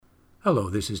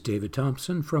Hello, this is David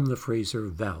Thompson from the Fraser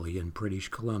Valley in British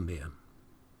Columbia.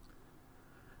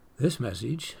 This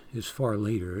message is far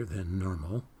later than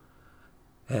normal,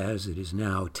 as it is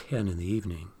now 10 in the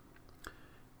evening.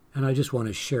 And I just want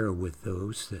to share with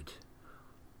those that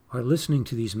are listening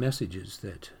to these messages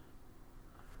that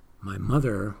my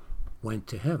mother went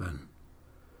to heaven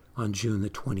on June the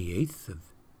 28th of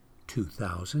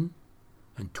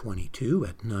 2022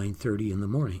 at 9:30 in the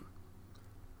morning.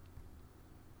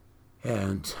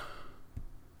 And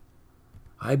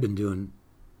I've been doing,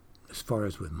 as far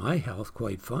as with my health,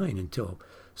 quite fine until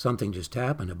something just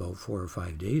happened about 4 or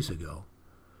 5 days ago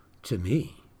to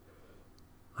me.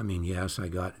 I mean, yes, I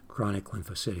got chronic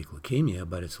lymphocytic leukemia,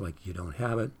 but it's like you don't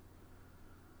have it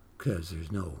because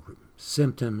there's no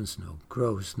symptoms, no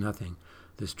growth, nothing.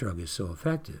 This drug is so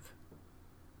effective.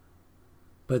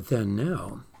 But then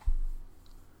now,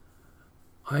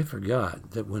 I forgot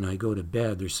that when I go to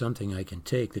bed, there's something I can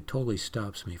take that totally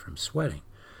stops me from sweating,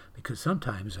 because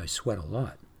sometimes I sweat a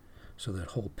lot, so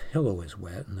that whole pillow is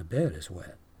wet and the bed is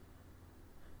wet.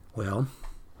 Well,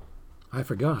 I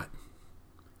forgot.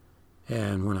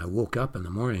 And when I woke up in the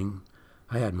morning,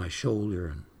 I had my shoulder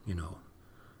and, the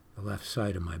left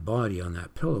side of my body on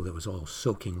that pillow that was all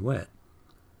soaking wet.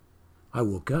 I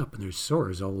woke up and there's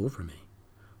sores all over me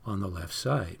on the left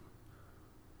side,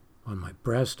 on my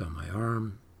breast, on my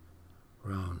arm,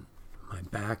 around my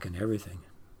back and everything.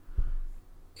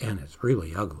 And it's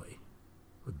really ugly,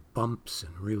 with bumps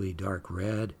and really dark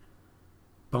red,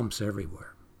 bumps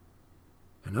everywhere.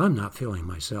 And I'm not feeling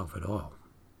myself at all.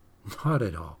 Not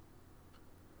at all.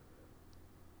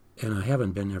 And I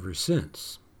haven't been ever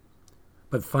since.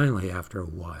 But finally, after a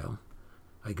while,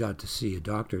 I got to see a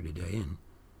doctor today, and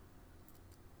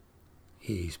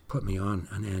he's put me on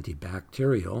an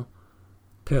antibacterial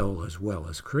pill as well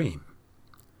as cream.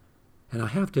 And I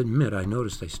have to admit, I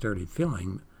noticed I started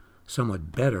feeling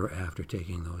somewhat better after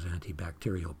taking those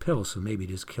antibacterial pills, so maybe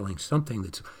it is killing something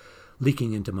that's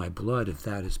leaking into my blood, if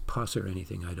that is pus or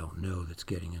anything I don't know that's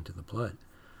getting into the blood.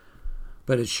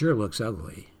 But it sure looks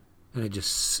ugly. And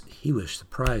he was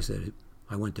surprised that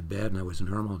I went to bed and I was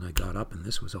normal and I got up and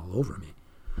this was all over me.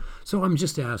 So I'm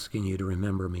just asking you to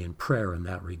remember me in prayer in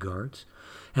that regards.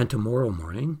 And tomorrow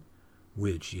morning,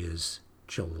 which is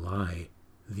July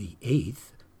the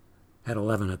 8th, at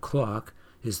 11 o'clock,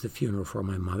 is the funeral for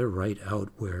my mother right out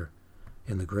where,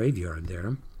 in the graveyard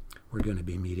there, we're going to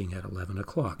be meeting at 11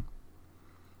 o'clock.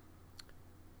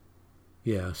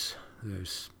 Yes,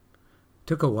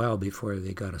 took a while before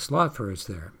they got a slot for us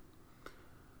there.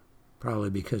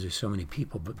 Probably because there's so many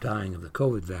people dying of the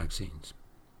COVID vaccines.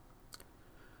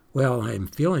 Well, I'm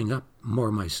feeling up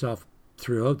more myself.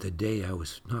 Throughout the day, I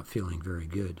was not feeling very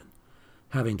good,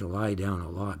 having to lie down a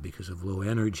lot because of low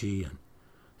energy and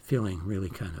feeling really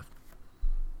kind of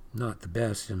not the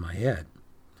best in my head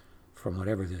from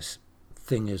whatever this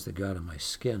thing is that got on my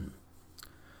skin.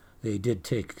 They did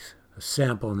take a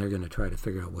sample and they're going to try to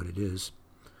figure out what it is.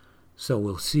 So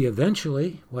we'll see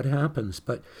eventually what happens.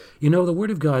 But, the Word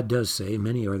of God does say,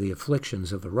 many are the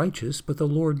afflictions of the righteous, but the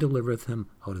Lord delivereth him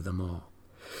out of them all.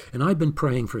 And I've been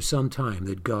praying for some time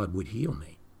that God would heal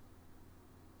me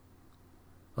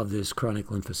of this chronic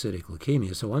lymphocytic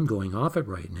leukemia. So I'm going off it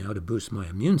right now to boost my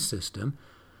immune system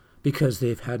because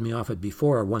they've had me off it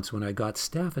before, once when I got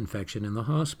staph infection in the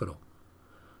hospital.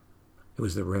 It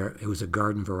was a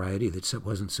garden variety that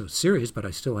wasn't so serious, but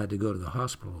I still had to go to the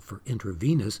hospital for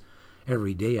intravenous.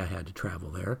 Every day I had to travel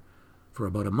there for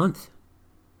about a month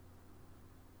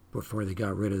before they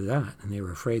got rid of that, and they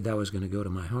were afraid that was going to go to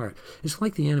my heart. It's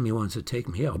like the enemy wants to take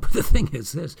me out, but the thing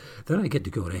is this, then I get to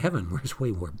go to heaven, where it's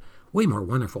way more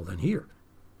wonderful than here.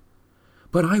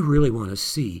 But I really want to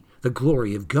see the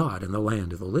glory of God in the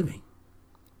land of the living.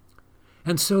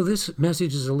 And so this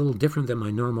message is a little different than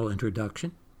my normal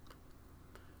introduction.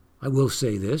 I will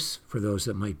say this, for those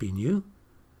that might be new,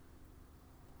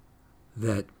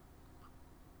 that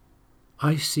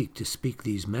I seek to speak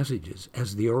these messages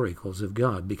as the oracles of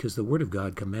God, because the Word of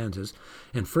God commands us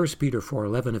in 1 Peter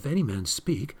 4:11, if any man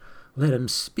speak, let him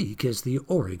speak as the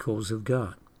oracles of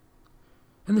God.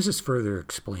 And this is further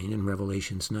explained in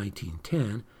Revelations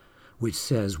 19:10, which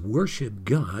says, worship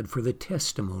God, for the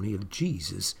testimony of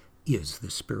Jesus is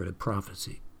the spirit of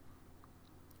prophecy.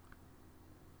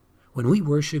 When we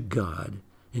worship God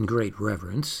in great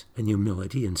reverence and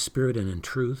humility, in spirit and in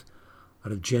truth,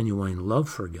 out of genuine love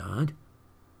for God,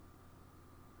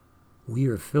 we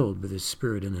are filled with His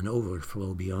Spirit in an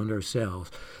overflow beyond ourselves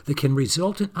that can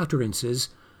result in utterances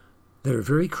that are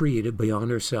very creative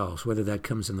beyond ourselves, whether that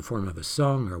comes in the form of a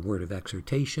song or a word of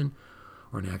exhortation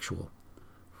or an actual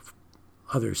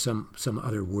some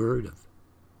other word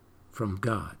from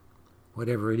God.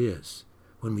 whatever it is.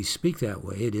 When we speak that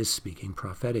way, it is speaking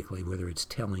prophetically, whether it's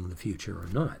telling the future or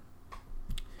not.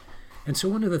 And so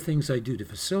one of the things I do to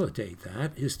facilitate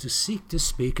that is to seek to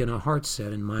speak in a heart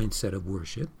set and mindset of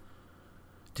worship,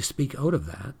 to speak out of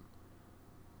that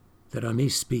I may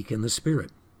speak in the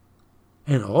Spirit.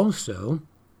 And also,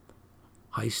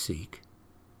 I seek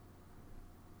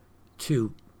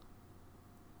to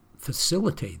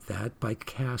facilitate that by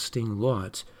casting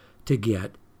lots to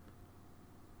get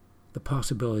the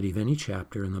possibility of any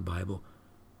chapter in the Bible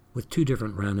with two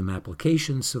different random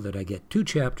applications so that I get two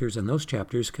chapters and those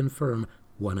chapters confirm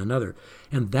one another.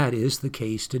 And that is the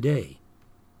case today.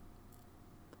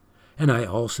 And I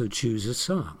also choose a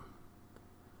song.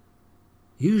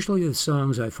 Usually the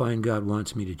songs I find God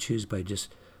wants me to choose by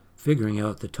just figuring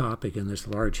out the topic in this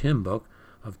large hymn book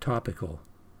of topical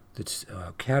that's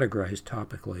categorized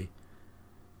topically.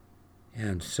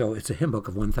 And so it's a hymn book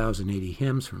of 1,080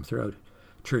 hymns from throughout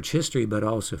church history, but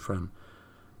also from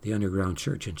the underground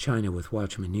church in China with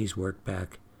Watchman Nee's work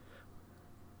back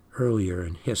earlier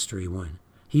in history when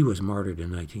he was martyred in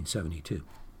 1972.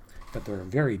 But there are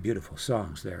very beautiful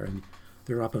songs there, and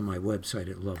they're up on my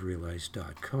website at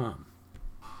loverealized.com.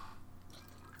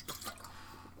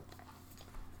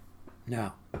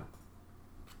 Now,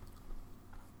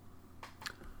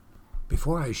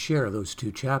 before I share those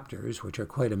two chapters, which are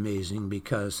quite amazing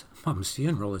because Mom's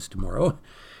funeral is tomorrow,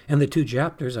 and the two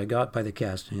chapters I got by the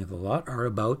casting of the lot are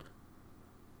about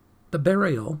the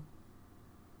burial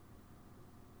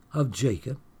of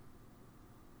Jacob.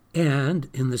 And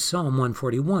in the Psalm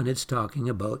 141, it's talking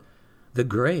about the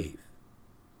grave.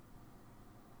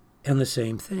 And the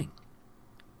same thing,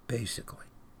 basically.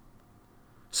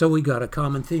 So we got a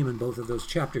common theme in both of those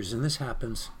chapters, and this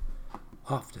happens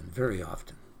often, very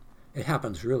often. It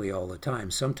happens really all the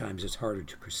time. Sometimes it's harder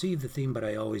to perceive the theme, but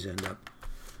I always end up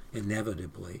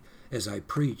inevitably, as I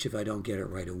preach, if I don't get it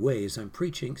right away, as I'm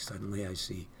preaching, suddenly I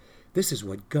see this is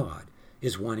what God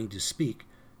is wanting to speak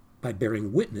by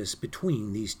bearing witness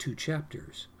between these two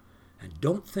chapters. And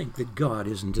don't think that God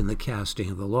isn't in the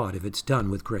casting of the lot. If it's done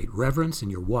with great reverence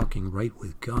and you're walking right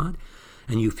with God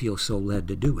and you feel so led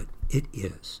to do it, it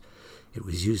is. It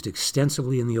was used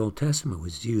extensively in the Old Testament. It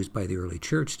was used by the early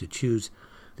church to choose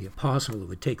the apostle that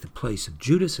would take the place of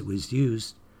Judas. It was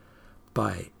used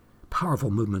by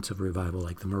powerful movements of revival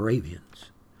like the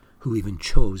Moravians, who even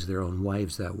chose their own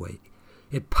wives that way.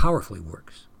 It powerfully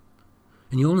works.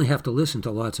 And you only have to listen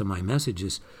to lots of my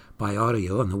messages by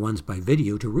audio and the ones by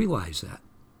video to realize that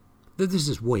this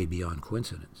is way beyond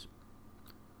coincidence.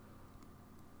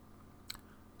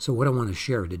 So what I want to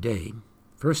share today,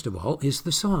 first of all, is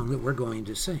the song that we're going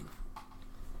to sing.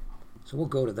 So we'll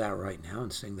go to that right now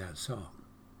and sing that song,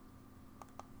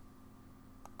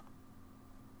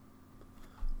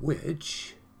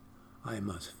 which I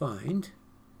must find,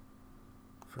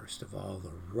 first of all,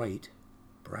 the right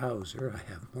browser.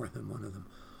 I have more than one of them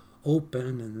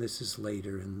open, and this is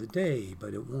later in the day,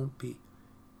 but it won't be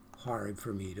hard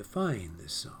for me to find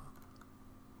this song.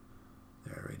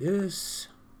 There it is.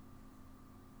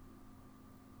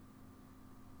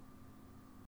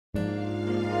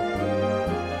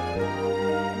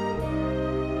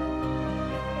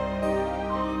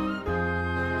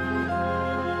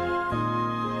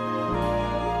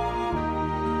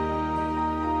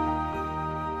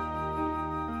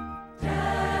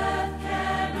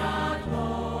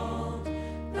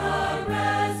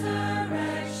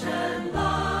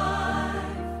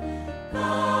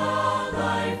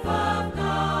 Life of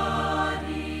God.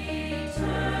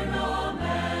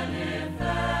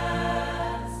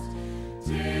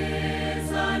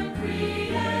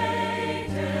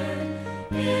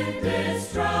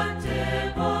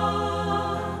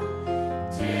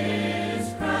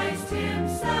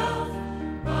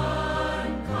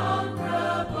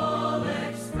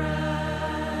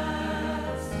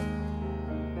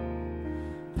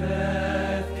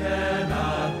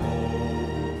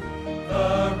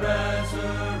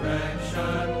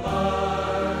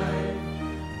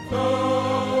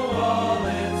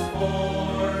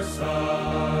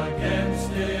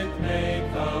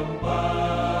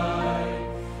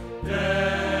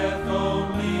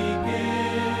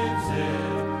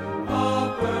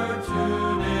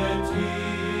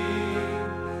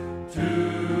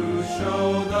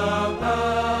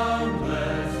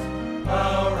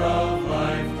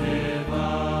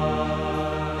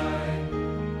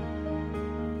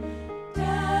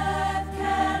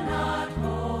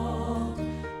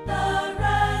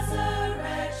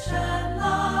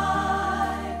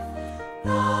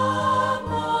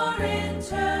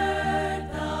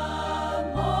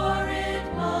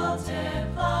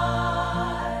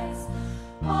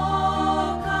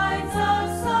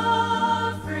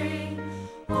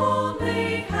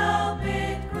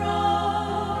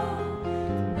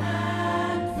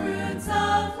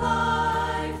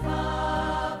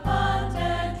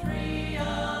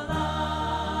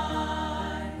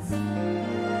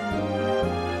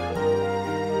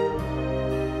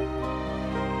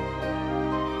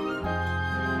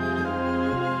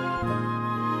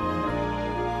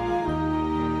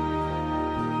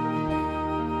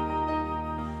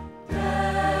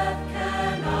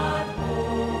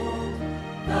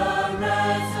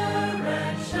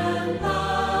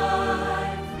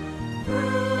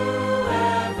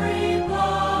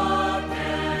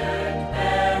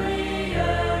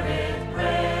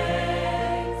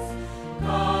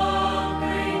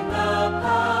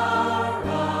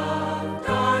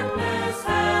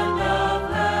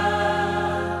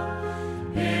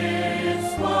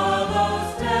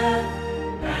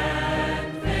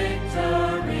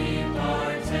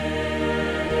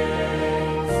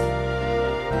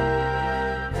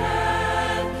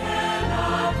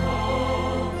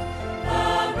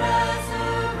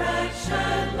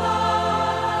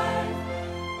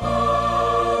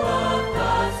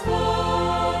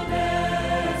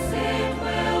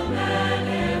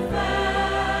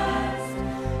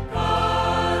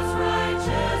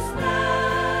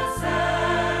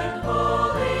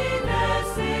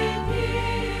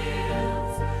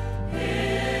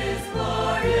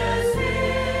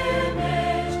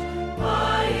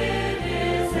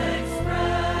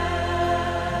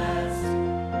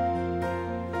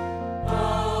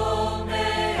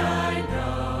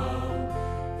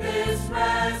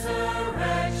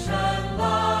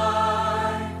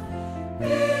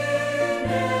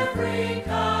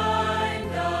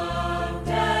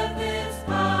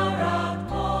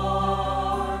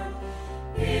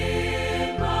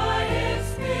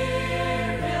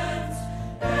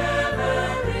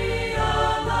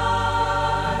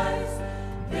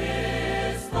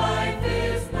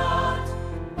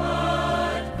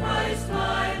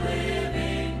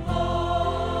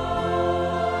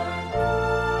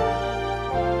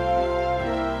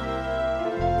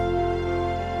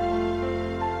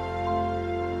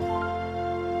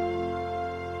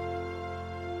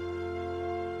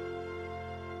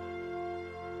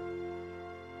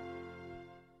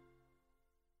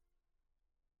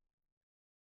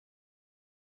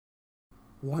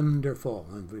 Wonderful.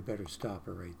 And we better stop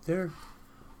her right there.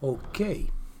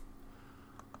 Okay.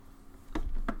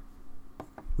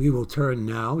 We will turn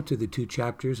now to the 2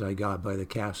 chapters I got by the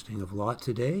casting of lot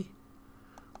today,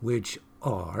 which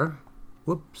are,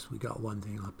 whoops, we got one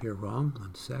thing up here wrong,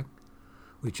 one sec,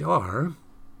 which are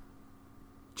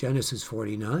Genesis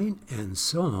 49 and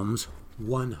Psalms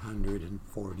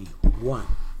 141.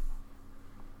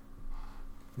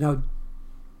 Now,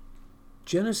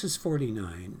 Genesis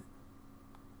 49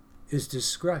 is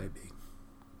describing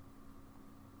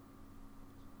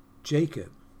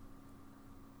Jacob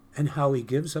and how he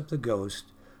gives up the ghost,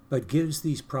 but gives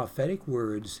these prophetic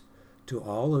words to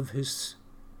all of his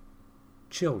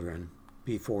children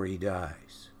before he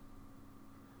dies.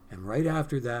 And right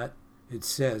after that, it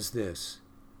says this,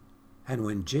 "And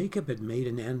when Jacob had made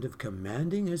an end of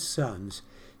commanding his sons,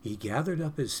 he gathered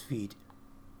up his feet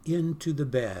into the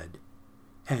bed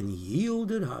and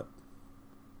yielded up."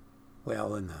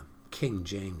 Well, in the King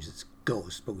James, it's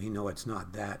ghost, but we know it's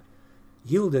not that.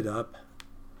 Yielded up,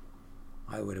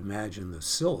 I would imagine, the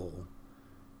soul,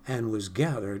 and was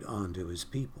gathered onto his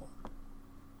people.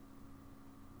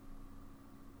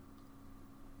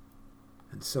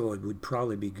 And so it would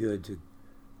probably be good to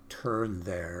turn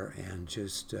there and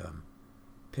just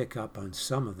pick up on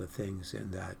some of the things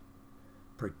in that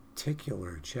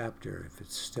particular chapter, if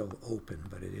it's still open,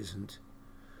 but it isn't.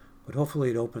 But hopefully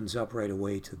it opens up right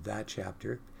away to that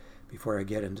chapter. Before I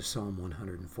get into Psalm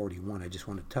 141, I just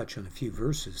want to touch on a few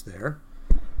verses there.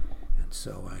 And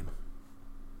so I'm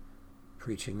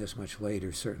preaching this much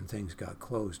later. Certain things got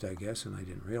closed, I guess, and I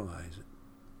didn't realize it.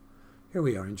 Here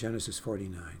we are in Genesis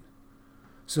 49.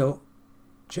 So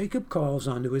Jacob calls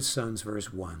unto his sons,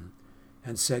 verse 1,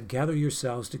 and said, "Gather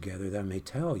yourselves together, that I may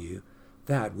tell you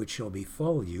that which shall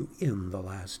befall you in the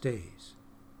last days.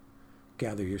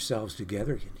 Gather yourselves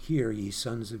together, and hear, ye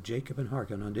sons of Jacob, and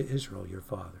hearken unto Israel your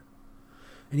father."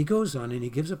 And he goes on and he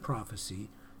gives a prophecy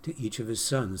to each of his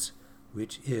sons,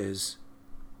 which is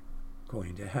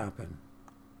going to happen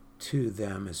to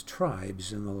them as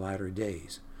tribes in the latter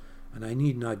days. And I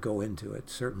need not go into it.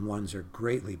 Certain ones are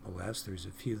greatly blessed. There's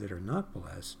a few that are not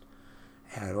blessed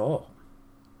at all,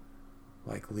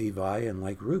 like Levi and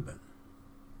like Reuben.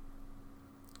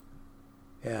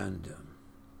 And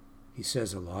he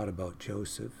says a lot about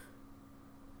Joseph.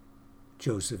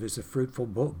 Joseph is a fruitful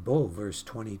bow, verse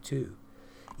 22.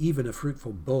 Even a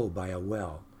fruitful bow by a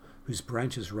well, whose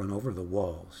branches run over the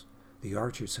walls. The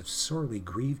archers have sorely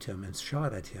grieved him and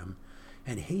shot at him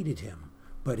and hated him,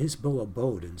 but his bow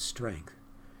abode in strength,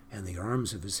 and the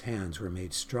arms of his hands were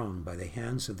made strong by the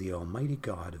hands of the Almighty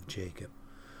God of Jacob.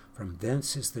 From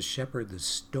thence is the shepherd the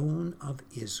stone of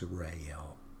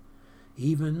Israel,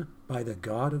 even by the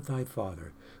God of thy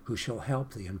father, who shall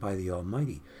help thee, and by the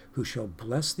Almighty, who shall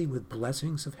bless thee with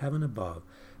blessings of heaven above,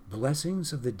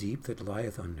 blessings of the deep that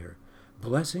lieth under,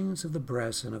 blessings of the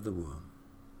breast and of the womb.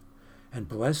 And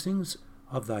blessings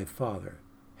of thy father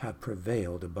have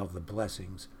prevailed above the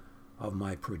blessings of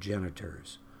my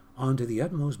progenitors. Unto the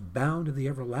utmost bound of the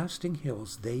everlasting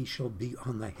hills they shall be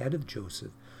on the head of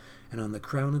Joseph, and on the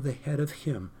crown of the head of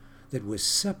him that was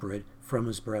separate from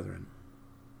his brethren.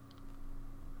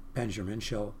 Benjamin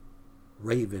shall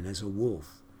raven as a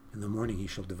wolf. In the morning he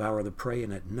shall devour the prey,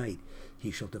 and at night he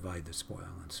shall divide the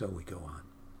spoil. And so we go on.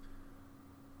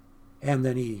 And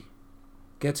then he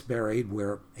gets buried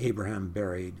where Abraham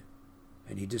buried,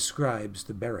 and he describes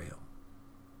the burial.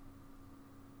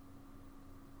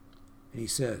 And he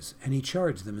says, "And he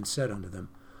charged them and said unto them,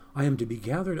 I am to be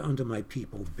gathered unto my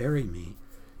people, bury me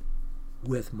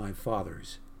with my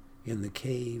fathers in the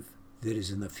cave that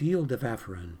is in the field of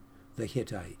Ephron the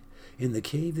Hittite, in the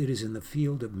cave that is in the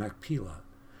field of Machpelah,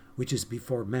 which is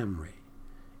before Mamre,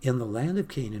 in the land of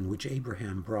Canaan, which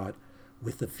Abraham brought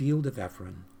with the field of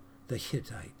Ephron the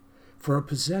Hittite, for a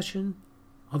possession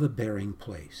of a burying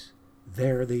place.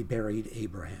 There they buried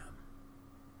Abraham.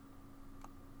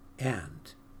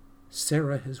 And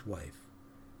Sarah his wife,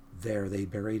 there they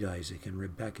buried Isaac, and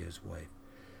Rebekah his wife.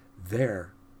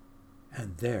 There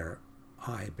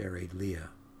I buried Leah.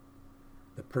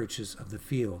 The purchase of the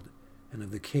field and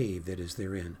of the cave that is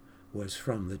therein was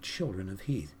from the children of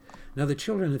Heth." Now the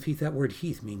children of Heth, that word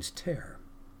Heth means terror.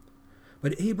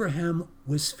 But Abraham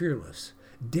was fearless.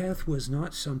 Death was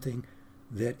not something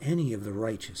that any of the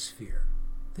righteous fear.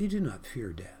 They do not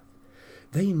fear death.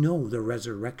 They know the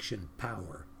resurrection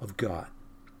power of God.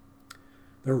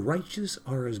 The righteous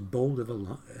are as bold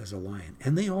as a lion,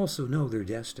 and they also know their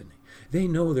destiny. They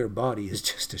know their body is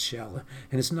just a shell,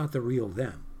 and it's not the real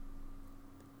them.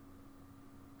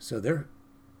 So they're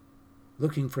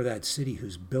looking for that city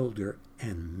whose builder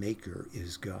and maker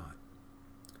is God.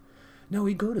 Now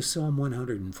we go to Psalm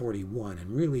 141,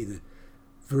 and really the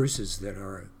verses that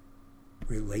are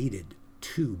related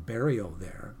to burial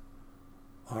there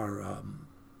are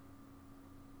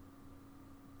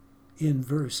in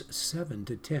verse 7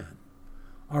 to 10.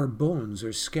 Our bones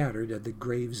are scattered at the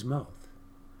grave's mouth,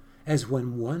 as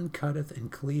when one cutteth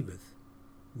and cleaveth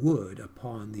wood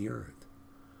upon the earth.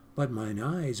 But mine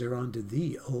eyes are unto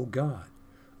thee, O God,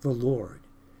 the Lord.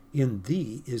 In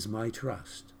thee is my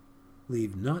trust.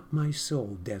 Leave not my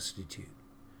soul destitute.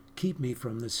 Keep me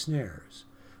from the snares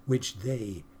which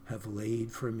they have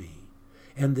laid for me,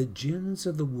 and the gins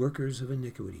of the workers of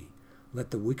iniquity.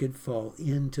 Let the wicked fall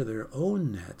into their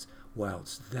own nets,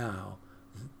 whilst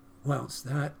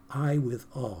that I with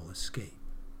all escape.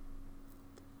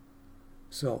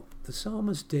 So the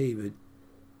psalmist David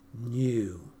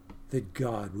knew that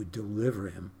God would deliver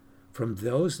him from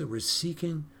those that were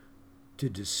seeking to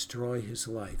destroy his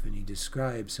life. And he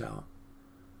describes how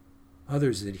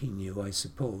others that he knew, I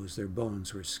suppose, their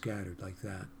bones were scattered like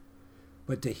that.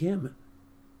 But to him,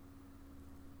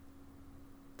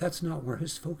 that's not where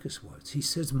his focus was. He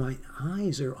says, my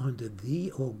eyes are unto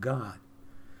thee, O God,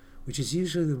 which is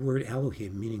usually the word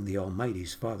Elohim, meaning the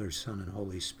Almighty's Father, Son, and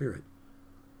Holy Spirit.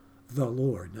 The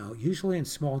Lord. Now, usually in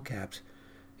small caps,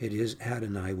 it is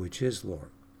Adonai, which is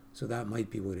Lord. So that might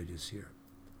be what it is here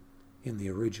in the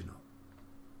original.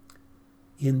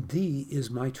 In thee is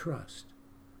my trust.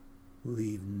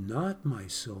 Leave not my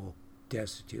soul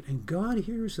destitute. And God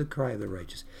hears the cry of the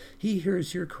righteous. He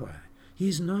hears your cry.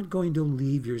 He's not going to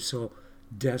leave your soul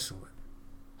desolate.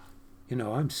 You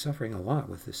know, I'm suffering a lot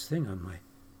with this thing on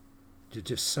it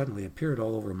just suddenly appeared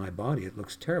all over my body. It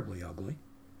looks terribly ugly.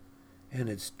 And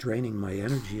it's draining my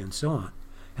energy and so on.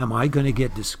 Am I going to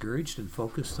get discouraged and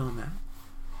focused on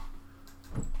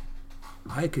that?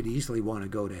 I could easily want to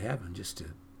go to heaven just to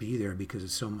be there because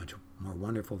it's so much more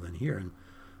wonderful than here. And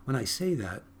when I say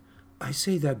that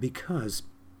because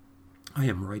I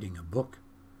am writing a book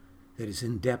that is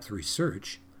in-depth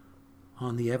research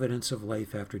on the evidence of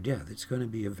life after death. It's going to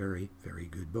be a very, very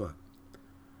good book.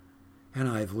 And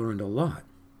I've learned a lot.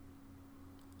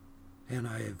 And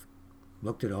I've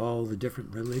looked at all the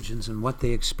different religions and what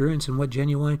they experience and what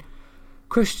genuine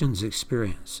Christians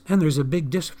experience. And there's a big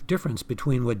difference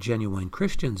between what genuine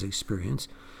Christians experience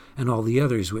and all the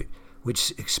others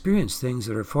which experience things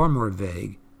that are far more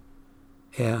vague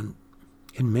and,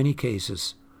 in many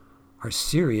cases, are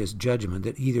serious judgment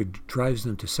that either drives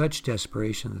them to such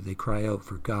desperation that they cry out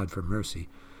for God for mercy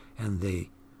and they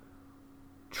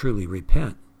truly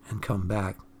repent and come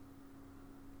back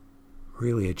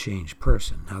really a changed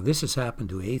person. Now, this has happened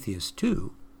to atheists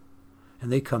too,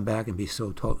 and they come back and are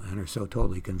so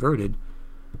totally converted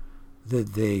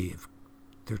that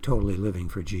they're totally living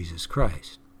for Jesus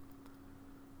Christ.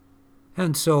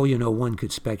 And so, one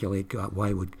could speculate, God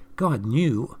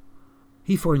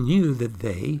he foreknew that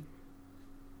they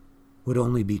would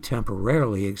only be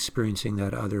temporarily experiencing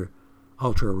that other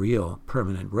ultra-real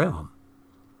permanent realm.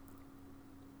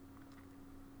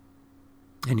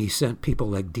 And he sent people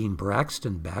like Dean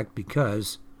Braxton back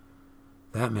because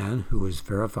that man, who was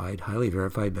highly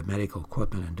verified by medical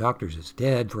equipment and doctors, is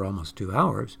dead for almost 2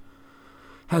 hours,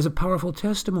 has a powerful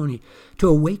testimony to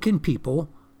awaken people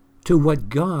to what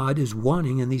God is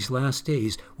wanting in these last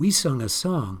days. We sung a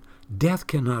song, Death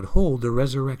Cannot Hold the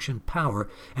Resurrection Power,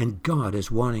 and God is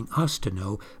wanting us to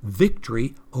know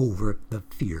victory over the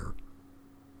fear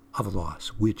of loss,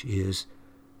 which is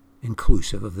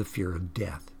inclusive of the fear of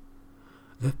death.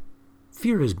 The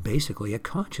fear is basically a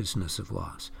consciousness of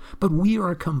loss, but we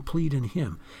are complete in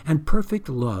Him, and perfect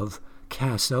love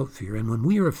casts out fear, and when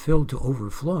we are filled to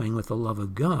overflowing with the love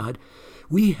of God,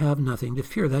 we have nothing to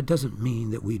fear. That doesn't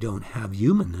mean that we don't have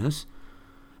humanness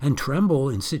and tremble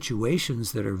in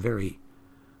situations that are very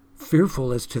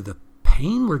fearful as to the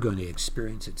pain we're going to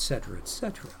experience, etc.,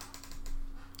 etc.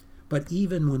 But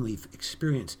even when we've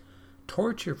experienced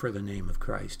torture for the name of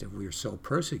Christ, if we are so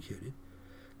persecuted,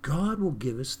 God will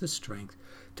give us the strength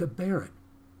to bear it,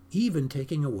 even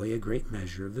taking away a great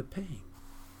measure of the pain.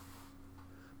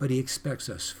 But He expects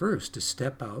us first to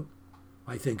step out.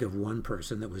 I think of one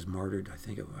person that was martyred.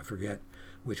 I forget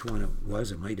which one it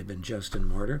was. It might have been Justin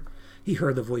Martyr. He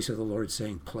heard the voice of the Lord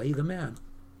saying, "Play the man."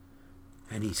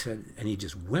 And he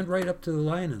just went right up to the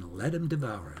lion and let him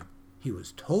devour him. He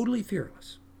was totally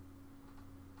fearless.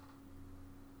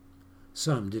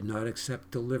 Some did not accept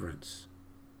deliverance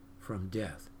from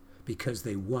death because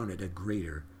they wanted a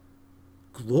greater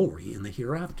glory in the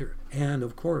hereafter and,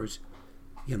 of course,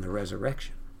 in the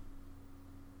resurrection.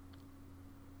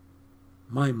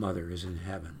 My mother is in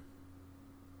heaven.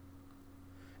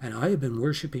 And I have been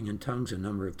worshiping in tongues a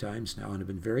number of times now, and have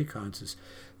been very conscious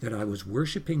that I was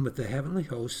worshiping with the heavenly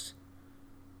hosts,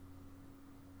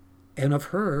 and of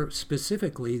her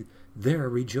specifically there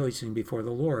rejoicing before the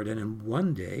Lord. And in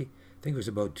one day, I think it was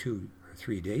about 2 or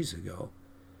 3 days ago,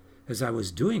 as I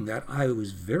was doing that, I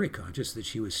was very conscious that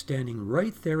she was standing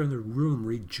right there in the room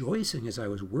rejoicing as I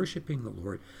was worshiping the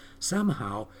Lord,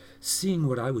 somehow seeing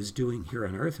what I was doing here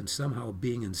on earth and somehow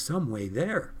being in some way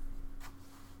there.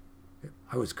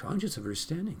 I was conscious of her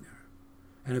standing there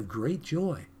and of great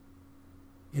joy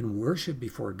in worship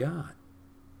before God.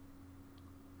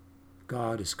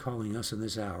 God is calling us in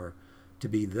this hour to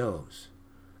be those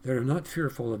that are not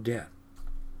fearful of death.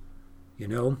 You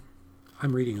know,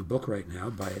 I'm reading a book right now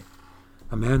by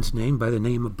a man's name by the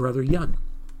name of Brother Yun,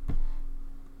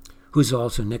 who's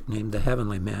also nicknamed the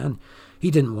Heavenly Man.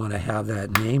 He didn't want to have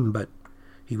that name, but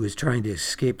he was trying to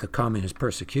escape the communist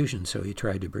persecution, so he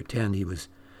tried to pretend he was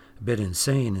a bit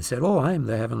insane and said, "Oh, I am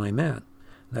the Heavenly Man."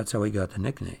 That's how he got the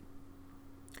nickname.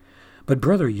 But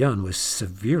Brother Yun was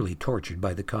severely tortured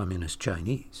by the communist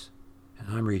Chinese, and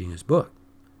I'm reading his book.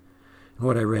 And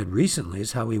what I read recently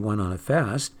is how he went on a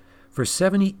fast for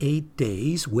 78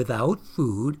 days without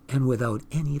food and without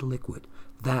any liquid.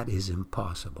 That is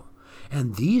impossible.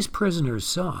 And these prisoners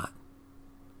saw it.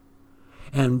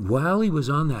 And while he was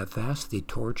on that fast, they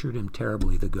tortured him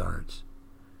terribly, the guards.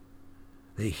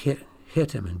 They hit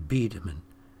him and beat him, and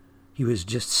he was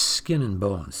just skin and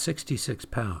bones, 66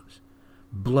 pounds,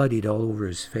 bloodied all over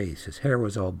his face. His hair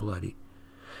was all bloody.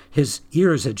 His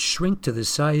ears had shrunk to the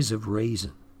size of a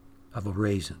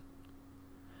raisin.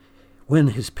 When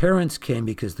his parents came,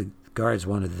 because the guards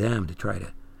wanted them to try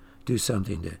to do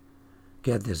something to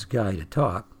get this guy to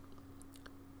talk,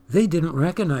 they didn't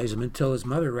recognize him until his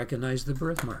mother recognized the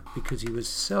birthmark, because he was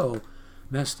so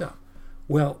messed up.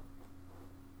 Well,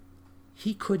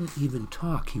 he couldn't even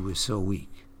talk. He was so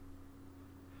weak.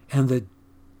 And the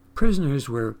prisoners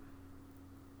were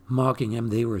mocking him.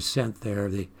 They were sent there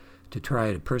to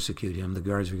try to persecute him. The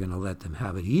guards were going to let them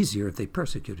have it easier if they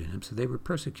persecuted him, so they were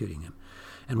persecuting him.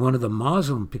 And one of the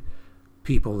Muslim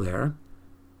people there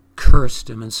cursed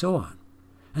him and so on.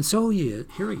 And so here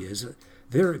he is.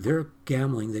 They're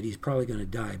gambling that he's probably going to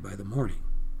die by the morning.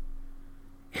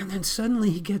 And then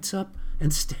suddenly he gets up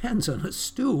and stands on a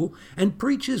stool and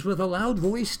preaches with a loud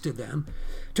voice to them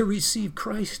to receive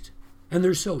Christ. And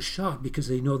they're so shocked because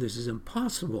they know this is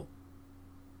impossible.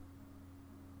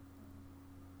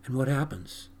 And what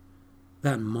happens?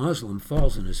 That Muslim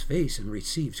falls on his face and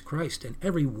receives Christ, and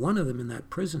every one of them in that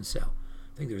prison cell,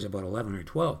 I think there was about 11 or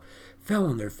 12, fell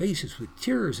on their faces with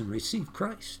tears and received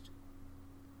Christ.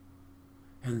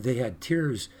 And they had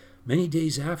tears many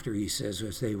days after, he says,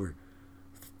 as they were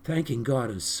thanking God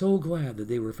and so glad that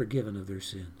they were forgiven of their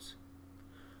sins.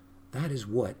 That is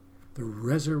what the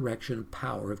resurrection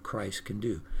power of Christ can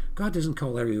do. God doesn't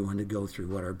call everyone to go through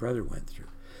what our brother went through.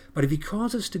 But if he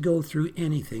calls us to go through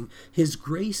anything, his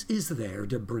grace is there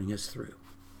to bring us through.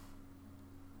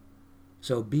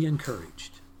 So be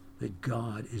encouraged that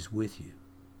God is with you.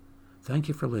 Thank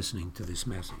you for listening to this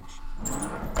message.